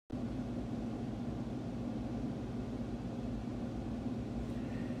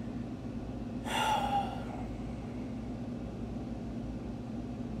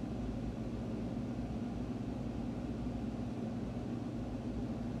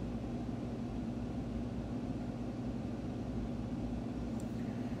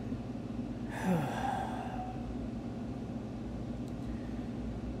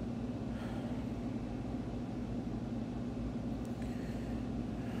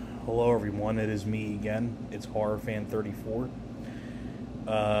Hello everyone, it is me again. It's HorrorFan34.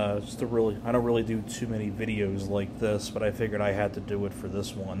 I don't really do too many videos like this, but I figured I had to do it for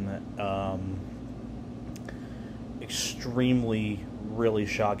this one. Extremely, really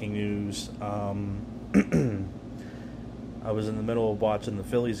shocking news. I was in the middle of watching the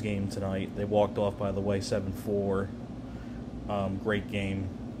Phillies game tonight. They walked off, by the way, 7-4. Great game.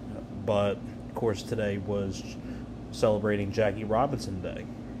 But, of course, today was celebrating Jackie Robinson Day.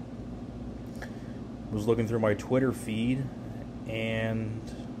 Was looking through my Twitter feed, and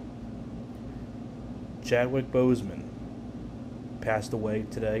Chadwick Boseman passed away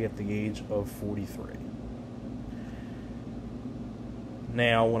today at the age of 43.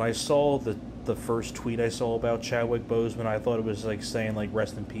 Now, when I saw the first tweet I saw about Chadwick Boseman, I thought it was like saying like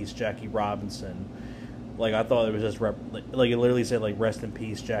 "Rest in peace, Jackie Robinson." Like I thought it was just like it literally said like "Rest in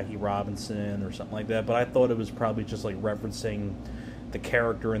peace, Jackie Robinson" or something like that. But I thought it was probably just like referencing the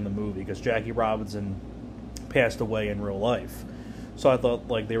character in the movie, because Jackie Robinson passed away in real life. So I thought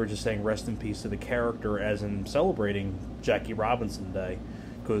like they were just saying rest in peace to the character, as in celebrating Jackie Robinson Day,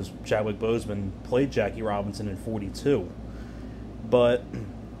 because Chadwick Boseman played Jackie Robinson in 42. But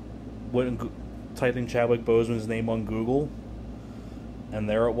when typing Chadwick Boseman's name on Google, and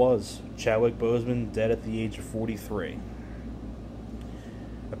there it was, Chadwick Boseman dead at the age of 43.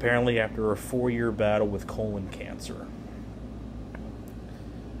 Apparently after a 4-year battle with colon cancer.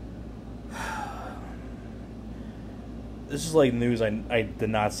 This is like news I did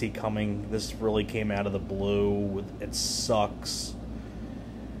not see coming. This really came out of the blue. It sucks.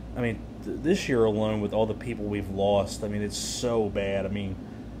 I mean, this year alone, with all the people we've lost, I mean, it's so bad. I mean,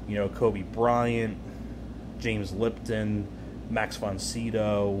 you know, Kobe Bryant, James Lipton, Max von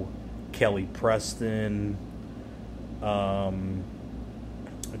Sydow, Kelly Preston, John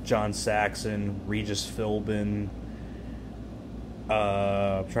Saxon, Regis Philbin.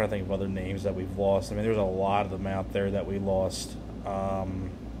 I'm trying to think of other names that we've lost. I mean, there's a lot of them out there that we lost. And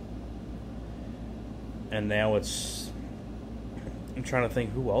now it's... I'm trying to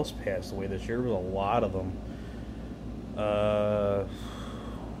think who else passed away this year. There was a lot of them.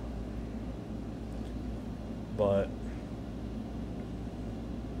 But...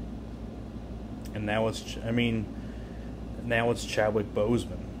 And now it's... I mean... Now it's Chadwick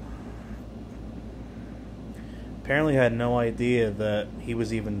Boseman. Apparently had no idea that he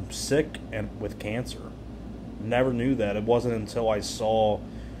was even sick and with cancer. Never knew that. It wasn't until I saw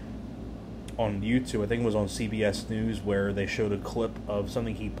on YouTube, I think it was on CBS News, where they showed a clip of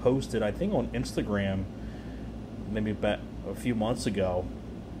something he posted, I think on Instagram, maybe about a few months ago,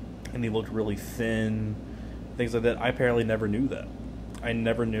 and he looked really thin, things like that. I apparently never knew that. I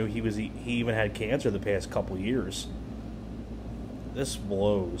never knew he even had cancer the past couple years. This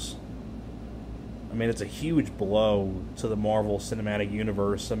blows. I mean, it's a huge blow to the Marvel Cinematic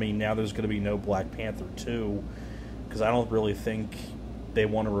Universe. I mean, now there's going to be no Black Panther 2, because I don't really think they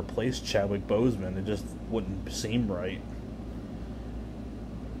want to replace Chadwick Boseman. It just wouldn't seem right.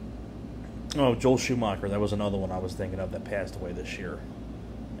 Oh, Joel Schumacher, that was another one I was thinking of that passed away this year.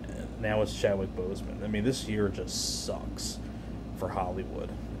 Now it's Chadwick Boseman. I mean, this year just sucks for Hollywood,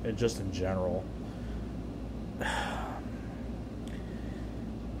 and just in general.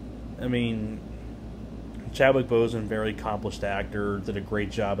 I mean... Chadwick Boseman, very accomplished actor, did a great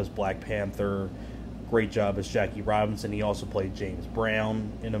job as Black Panther, great job as Jackie Robinson. He also played James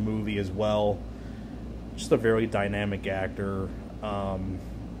Brown in a movie as well. Just a very dynamic actor.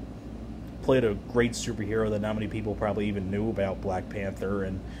 Played a great superhero that not many people probably even knew about, Black Panther,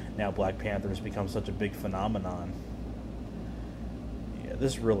 and now Black Panther has become such a big phenomenon. Yeah,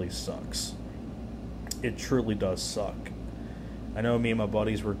 this really sucks. It truly does suck. I know me and my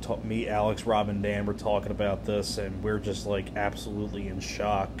buddies me, Alex, Rob, and Dan were talking about this, and we're just like absolutely in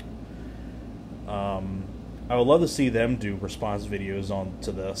shock. I would love to see them do response videos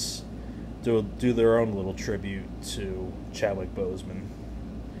to this, do their own little tribute to Chadwick Boseman.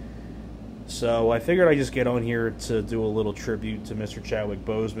 So I figured I'd just get on here to do a little tribute to Mr. Chadwick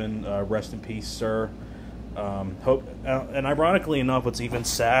Boseman. Rest in peace, sir. And ironically enough, what's even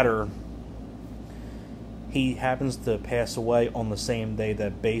sadder, he happens to pass away on the same day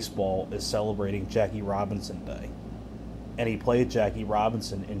that baseball is celebrating Jackie Robinson Day. And he played Jackie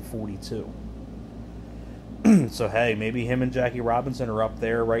Robinson in 42. So hey, maybe him and Jackie Robinson are up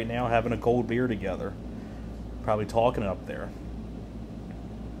there right now having a cold beer together. Probably talking up there.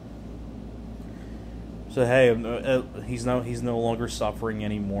 So hey, he's no longer suffering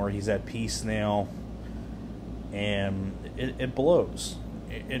anymore. He's at peace now. And it blows.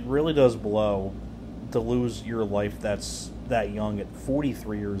 It really does blow to lose your life that's that young at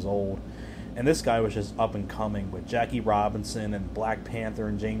 43 years old. And this guy was just up and coming with Jackie Robinson and Black Panther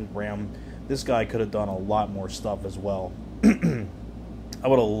and James Brown. This guy could have done a lot more stuff as well. I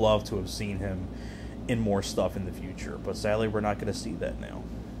would have loved to have seen him in more stuff in the future, but sadly we're not going to see that now.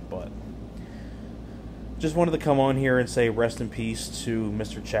 But just wanted to come on here and say rest in peace to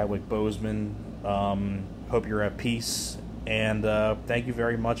Mr. Chadwick Boseman. Hope you're at peace, and thank you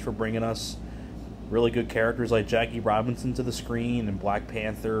very much for bringing us really good characters like Jackie Robinson to the screen, and Black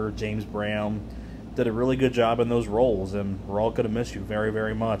Panther, James Brown. Did a really good job in those roles, and we're all going to miss you very,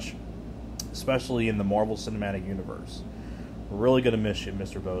 very much, especially in the Marvel Cinematic Universe. We're really going to miss you,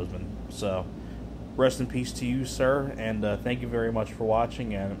 Mr. Boseman. So, rest in peace to you, sir, and thank you very much for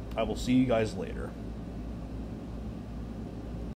watching, and I will see you guys later.